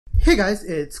Hey guys,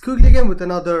 it's Kugli again with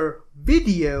another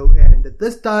video, and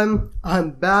this time I'm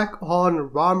back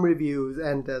on ROM reviews,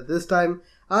 and this time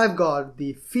I've got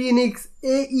the Pheonix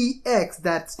AEX,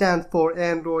 that stands for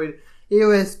Android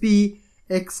AOSP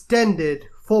Extended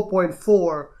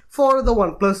 4.4 for the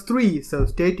OnePlus 3, so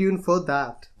stay tuned for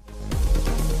that.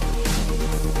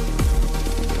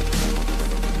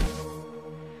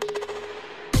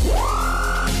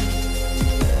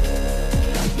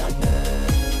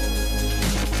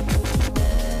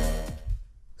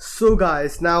 So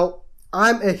guys, now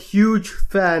I'm a huge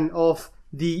fan of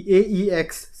the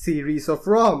AEX series of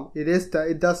ROM. It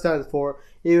does stand for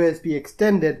AOSP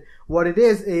Extended. What it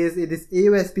is it is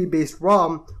AOSP based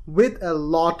ROM with a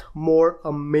lot more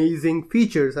amazing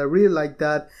features. I really like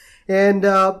that. And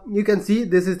you can see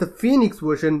this is the Pheonix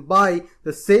version by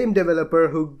the same developer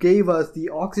who gave us the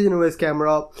Oxygen OS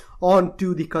camera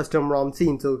onto the custom ROM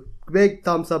scene. So big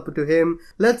thumbs up to him.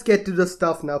 Let's get to the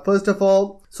stuff now. First of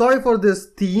all, sorry for this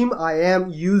theme. I am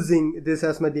using this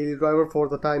as my daily driver for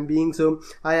the time being, so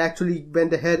I actually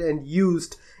went ahead and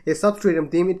used a Substratum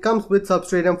theme. It comes with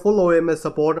Substratum full OMS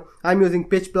support. I'm using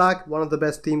Pitch Black, one of the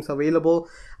best themes available.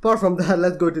 Apart from that,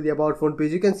 let's go to the About Phone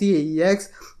page. You can see AEX.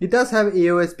 It does have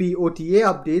AOSP OTA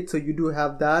update, so you do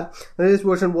have that. The latest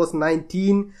version was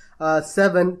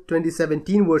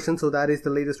 19.7/2017 version, so that is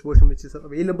the latest version which is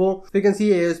available. So you can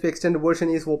see AOSP extended version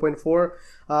is 4.4.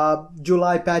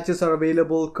 July patches are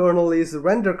available. Kernel is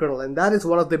render kernel, and that is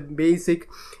one of the basic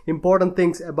important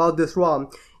things about this ROM.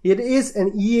 It is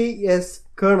an EAS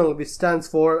kernel, which stands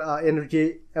for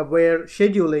Energy Aware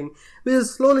Scheduling, which is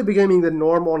slowly becoming the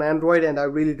norm on Android, and I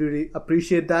really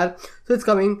appreciate that. So it's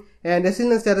coming, and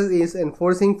SLN status is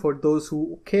enforcing for those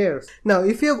who cares. Now,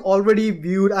 if you have already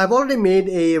viewed, I've already made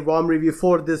a ROM review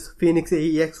for this Pheonix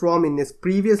AEX ROM in its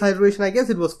previous iteration. I guess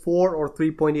it was 4 or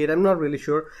 3.8, I'm not really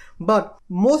sure. But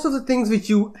most of the things which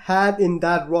you had in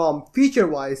that ROM,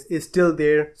 feature-wise, is still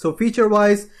there. So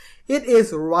feature-wise, it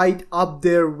is right up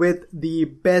there with the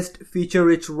best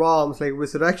feature-rich ROMs like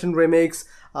Resurrection Remix,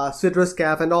 Citrus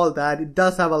Caf and all that. It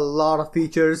does have a lot of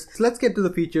features. So let's get to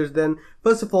the features then.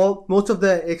 First of all, most of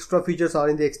the extra features are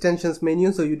in the extensions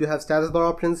menu, so you do have status bar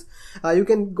options. You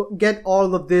can get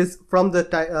all of this from the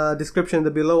description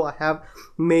below. I have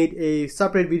made a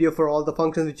separate video for all the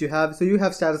functions which you have. So you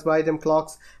have status bar, item,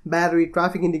 clocks, battery,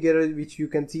 traffic indicator, which you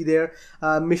can see there.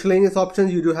 Miscellaneous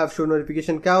options, you do have show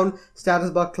notification count,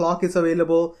 status bar clock is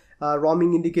available.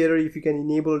 Roaming indicator, if you can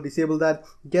enable or disable that.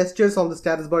 Gestures on the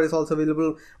status bar is also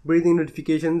available. Breathing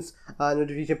notifications,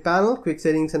 notification panel, quick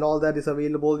settings and all that is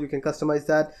available. You can customize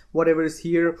that, whatever is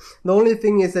here. The only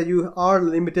thing is that you are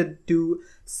limited to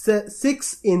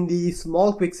 6 in the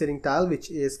small quick setting tile, which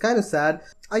is kind of sad.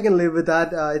 I can live with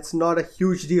that. It's not a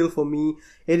huge deal for me.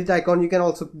 Edit icon, you can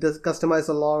also customize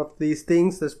a lot of these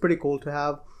things. That's pretty cool to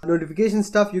have. Notification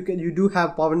stuff, you do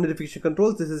have power notification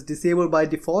controls. This is disabled by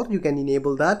default. You can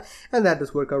enable that, and that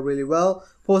does work out really well.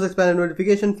 Force expanded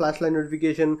notification, flashlight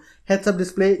notification, heads up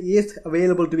display is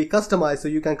available to be customized, so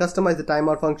you can customize the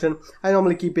timeout function. I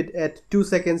normally keep it at 2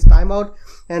 seconds timeout,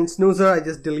 and snoozer, I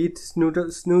just delete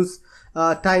snooze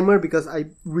timer because I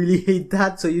really hate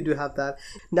that, so you do have that.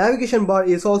 Navigation bar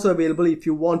is also available if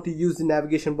you want to use the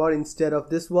navigation bar instead of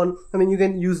this one. I mean, you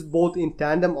can use both in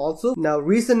tandem also. Now,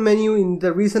 recent menu, in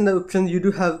the recent options you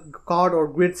do have card or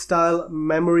grid style,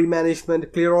 memory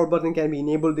management, clear all button can be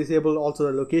enabled, disabled. Also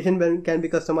the location can be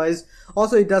customized.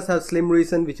 Also it does have slim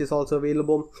recent, which is also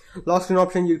available. Lock screen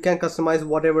option, you can customize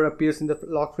whatever appears in the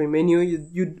lock screen menu.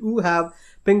 You do have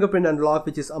fingerprint unlock,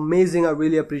 which is amazing. I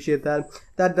really appreciate that.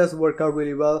 That does work out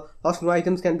really well. Lock screen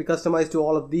items can be customized to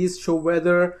all of these. Show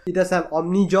weather, it does have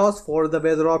Omni Jaws for the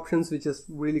weather options, which is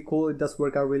really cool. It does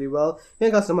work out really well.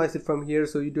 You can customize it from here.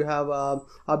 So you do have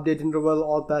update interval,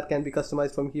 all that can be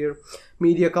customized from here.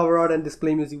 Media cover art and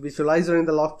display music visualizer in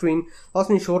the lock screen. Lock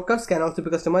screen shortcuts can also be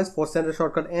customized for center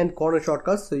shortcut and corner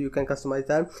shortcuts, so you can customize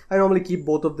that. I normally keep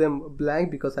both of them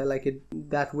blank because I like it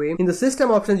that way. In the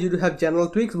system options, you do have general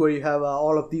tweaks where you have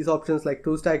all of these options like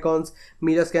toast icons,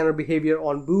 media scanner behavior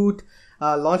on boot,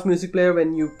 launch music player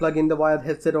when you plug in the wired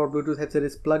headset or Bluetooth headset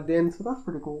is plugged in, so that's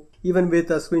pretty cool. Even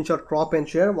with a screenshot crop and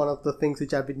share, one of the things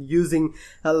which I've been using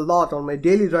a lot on my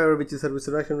daily driver, which is a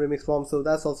Resurrection Remix ROM, so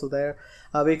that's also there.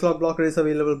 Wake clock blocker is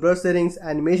available. Brush settings,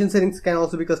 animation settings can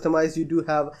also be customized. You do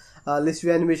have list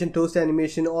view animation, toast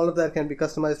animation, all of that can be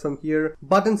customized from here.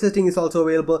 Button setting is also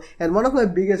available, and one of my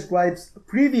biggest gripes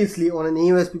previously on an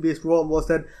AOSP based ROM was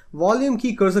that volume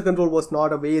key cursor control was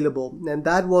not available, and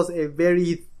that was a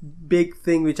very big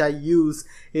thing which I use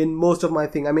in most of my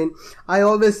thing. I mean, I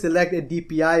always select a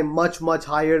DPI much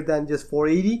higher than just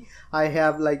 480. I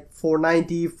have like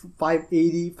 490,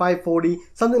 580, 540,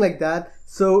 something like that.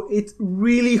 so it's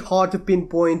really hard to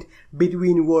pinpoint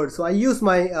between words. So I use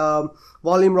my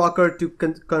volume rocker to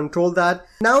control that.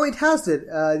 Now it has it.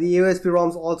 The AOSP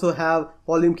ROMs also have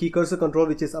volume key cursor control,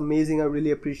 which is amazing. I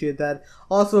really appreciate that.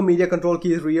 Also media control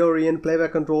keys, reorient,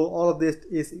 playback control, all of this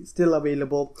is still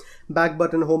available. Back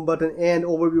button, home button, and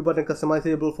overview button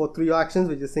customizable for 3 actions,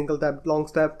 which is single tap,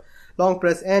 long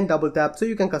press, and double tap. So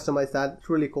you can customize that. It's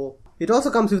really cool. It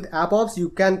also comes with app ops. You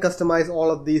can customize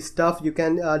all of these stuff. You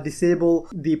can disable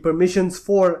the permissions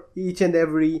for each and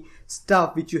every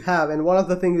stuff which you have. And one of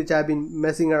the things which I've been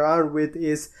messing around with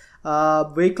is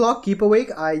wake clock, keep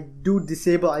awake. I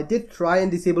did try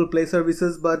and disable play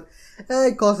services, but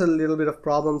it caused a little bit of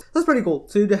problems. That's pretty cool.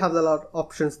 So you do have a lot of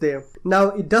options there. Now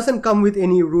it doesn't come with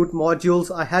any root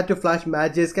modules. I had to flash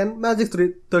Magisk, and Magisk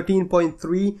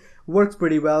 13.3 works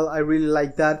pretty well. I really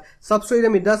like that.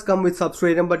 Substratum, it does come with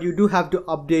Substratum, but you do have to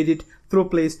update it through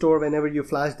Play Store whenever you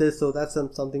flash this, so that's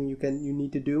something you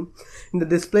need to do. In the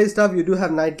display stuff, you do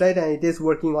have nightlight, and it is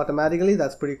working automatically.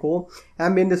 That's pretty cool.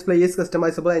 Ambient display is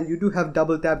customizable, and you do have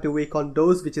double tap to wake on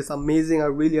those, which is amazing. I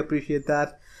really appreciate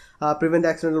that. Prevent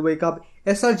accidental wake up.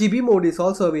 sRGB mode is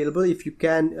also available if you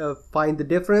can find the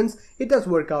difference. It does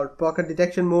work out. Pocket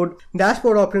detection mode.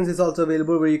 Dashboard options is also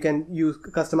available, where you can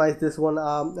customize this one.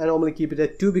 I normally keep it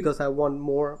at 2 because I want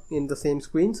more in the same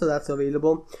screen, so that's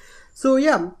available. So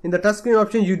yeah, in the touchscreen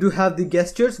option, you do have the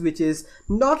gestures, which is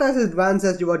not as advanced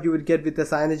as what you would get with the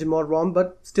CyanogenMod ROM,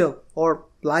 but still, or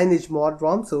Lineage mod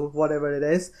ROM, so whatever it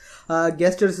is.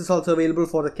 Gestures is also available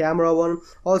for the camera one.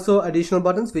 Also additional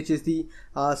buttons, which is the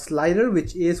slider,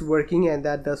 which is working, and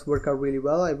that does work out really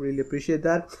well. I really appreciate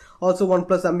that. Also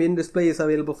OnePlus ambient display is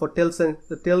available for tilt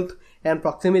and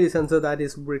proximity sensor. That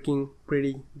is working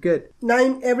pretty good. Now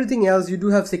in everything else, you do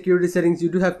have security settings, you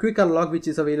do have quick unlock, which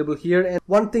is available here, and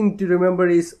one thing to remember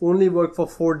is only work for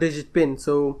 4-digit pin.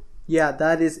 So yeah,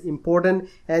 that is important,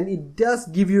 and it does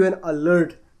give you an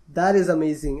alert. That is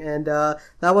amazing, and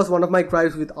that was one of my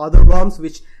gripes with other ROMs,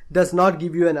 which does not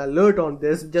give you an alert on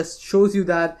this, just shows you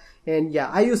that. And yeah,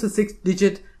 I use a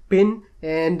 6-digit pin,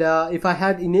 and if I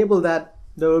had enabled that,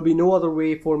 there will be no other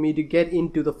way for me to get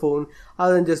into the phone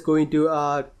other than just going to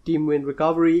TeamWin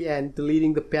recovery and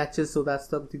deleting the patches. So that's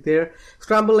something there.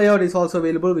 Scramble layout is also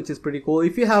available, which is pretty cool.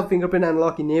 If you have fingerprint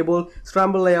unlock enabled,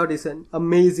 scramble layout is an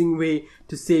amazing way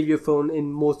to save your phone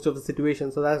in most of the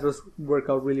situations. So that does work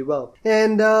out really well.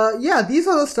 And yeah, these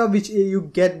are the stuff which you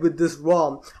get with this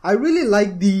ROM. I really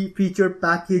like the feature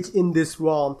package in this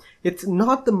ROM. It's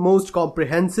not the most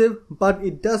comprehensive, but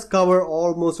it does cover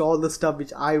almost all the stuff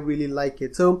which I really like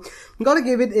it. So I'm gonna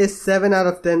give it a 7 out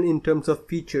of 10 in terms of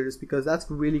features, because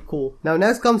that's really cool. Now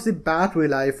next comes the battery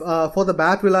life. For the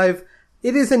battery life,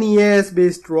 it is an EAS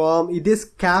based ROM, it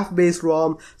is CAF based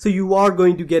ROM, so you are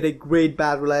going to get a great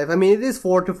battery life. I mean, it is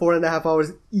 4 to 4.5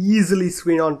 hours easily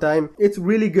screen on time. It's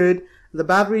really good. The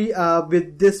battery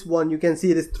with this one, you can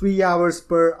see it is 3 hours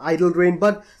per idle drain,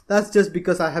 but that's just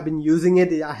because I have been using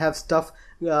it. I have stuff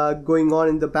going on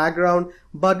in the background.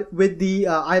 But with the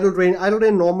idle drain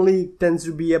normally tends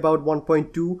to be about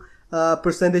 1.2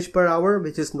 percentage per hour,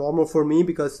 which is normal for me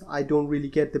because I don't really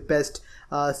get the best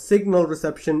signal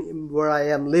reception where I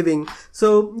am living.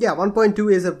 So yeah,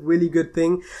 1.2 is a really good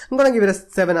thing. I'm gonna give it a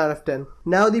 7 out of 10.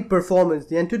 Now the performance,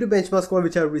 the Antutu benchmark score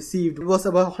which I received was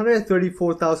about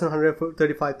 134,000,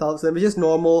 135,000, which is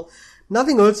normal.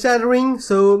 Nothing earth-shattering,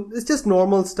 so it's just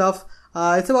normal stuff.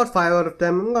 It's about 5 out of 10.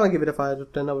 I'm gonna give it a 5 out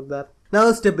of 10 out of that.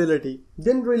 Now stability.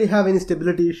 Didn't really have any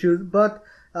stability issues, but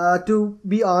to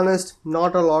be honest,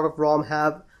 not a lot of ROM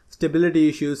have stability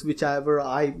issues, whichever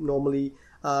I normally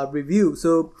review.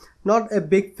 So not a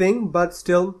big thing, but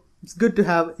still it's good to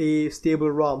have a stable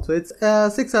ROM. So it's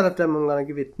 6 out of 10 I'm gonna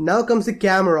give it. Now comes the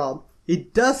camera.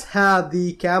 It does have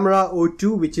the camera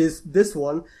O2, which is this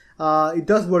one. It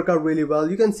does work out really well.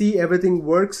 You can see everything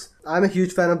works. I'm a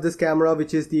huge fan of this camera,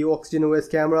 which is the Oxygen OS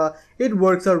camera. It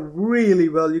works out really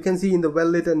well. You can see in the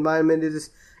well-lit environment,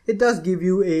 it does give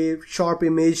you a sharp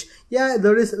image. Yeah,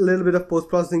 there is a little bit of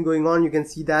post-processing going on. You can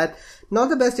see that. Not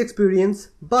the best experience,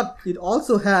 but it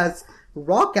also has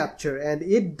raw capture, and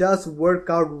it does work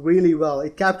out really well.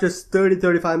 It captures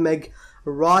 30-35 meg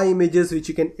raw images, which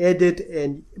you can edit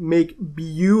and make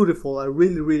beautiful. I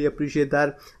really appreciate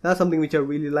that. That's something which I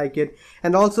really like it.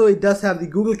 And also it does have the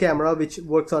Google camera, which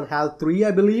works on HAL 3, I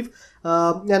believe.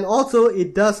 And also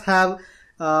it does have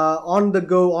on the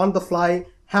go, on the fly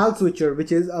HAL switcher,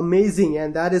 which is amazing,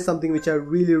 and that is something which I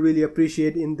really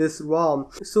appreciate in this ROM.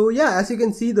 So yeah, as you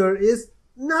can see, there is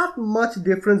not much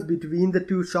difference between the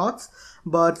two shots,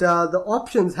 but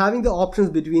having the options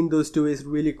between those two is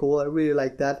really cool. I really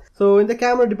like that. So in the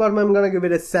camera department, I'm gonna give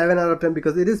it a 7 out of 10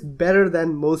 because it is better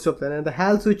than most of them. And the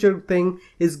HAL switcher thing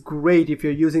is great if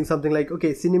you're using something like,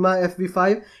 okay, Cinema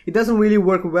FV5. It doesn't really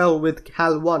work well with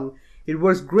HAL 1. It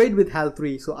works great with HAL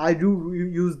 3, so I do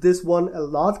use this one a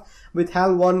lot. With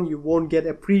HAL 1, you won't get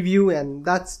a preview, and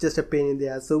that's just a pain in the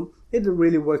ass. So it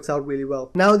really works out really well.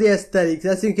 Now the aesthetics,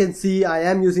 as you can see, I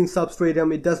am using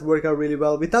substratum. It does work out really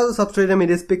well. Without the substratum,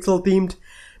 it is pixel themed.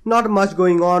 Not much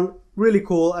going on. Really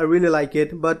cool. I really like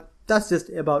it, but that's just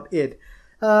about it.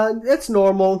 It's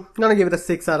normal. I'm gonna give it a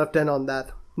 6 out of 10 on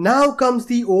that. Now comes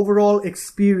the overall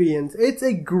experience. It's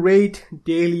a great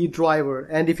daily driver,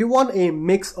 and if you want a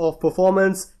mix of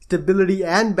performance, stability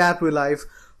and battery life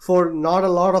for not a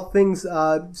lot of things,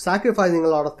 sacrificing a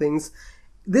lot of things,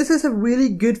 this is a really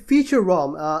good feature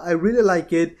ROM. I really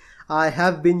like it. I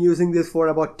have been using this for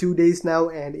about 2 days now,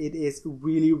 and it is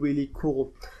really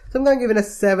cool. So I'm gonna give it a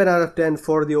 7 out of 10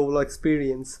 for the overall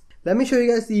experience. Let me show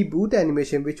you guys the boot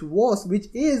animation, which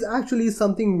is actually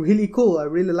something really cool. I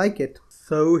really like it.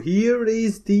 So here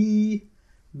is the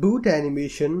boot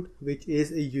animation, which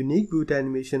is a unique boot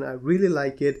animation. I really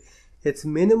like it. It's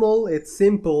minimal, it's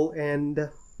simple, and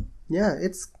yeah,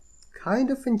 it's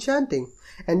kind of enchanting.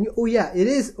 And oh yeah, it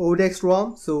is ODEX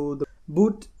ROM, so the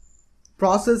boot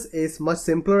process is much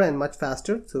simpler and much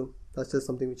faster. So that's just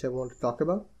something which I want to talk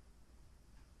about.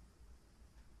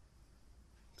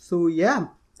 So yeah,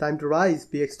 time to rise,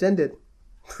 be extended.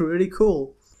 Pretty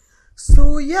cool.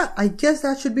 So yeah, I guess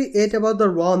that should be it about the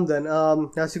ROM then.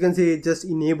 As you can see, it just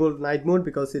enabled night mode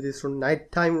because it is from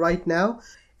night time right now.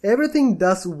 Everything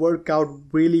does work out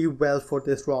really well for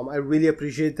this ROM. I really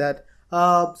appreciate that.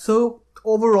 So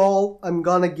overall, I'm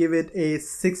gonna give it a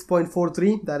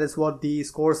 6.43. That is what the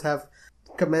scores have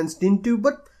commenced into,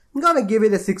 but I'm gonna give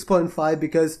it a 6.5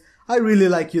 because I really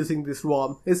like using this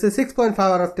ROM. It's a 6.5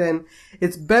 out of 10.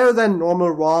 It's better than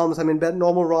normal ROMs. I mean,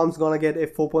 normal ROMs gonna get a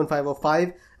 4.5 or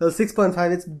 5.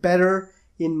 6.5, it's better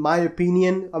in my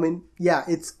opinion. I mean, yeah,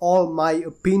 it's all my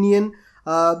opinion.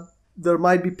 There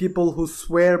might be people who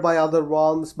swear by other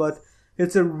ROMs, but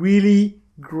it's a really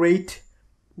great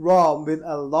ROM with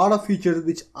a lot of features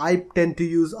which I tend to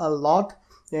use a lot,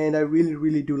 and I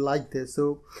really do like this.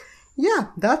 So yeah,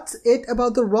 that's it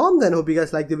about the ROM then. Hope you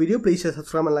guys liked the video. Please share,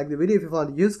 subscribe and like the video if you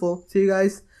found it useful. See you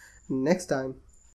guys next time.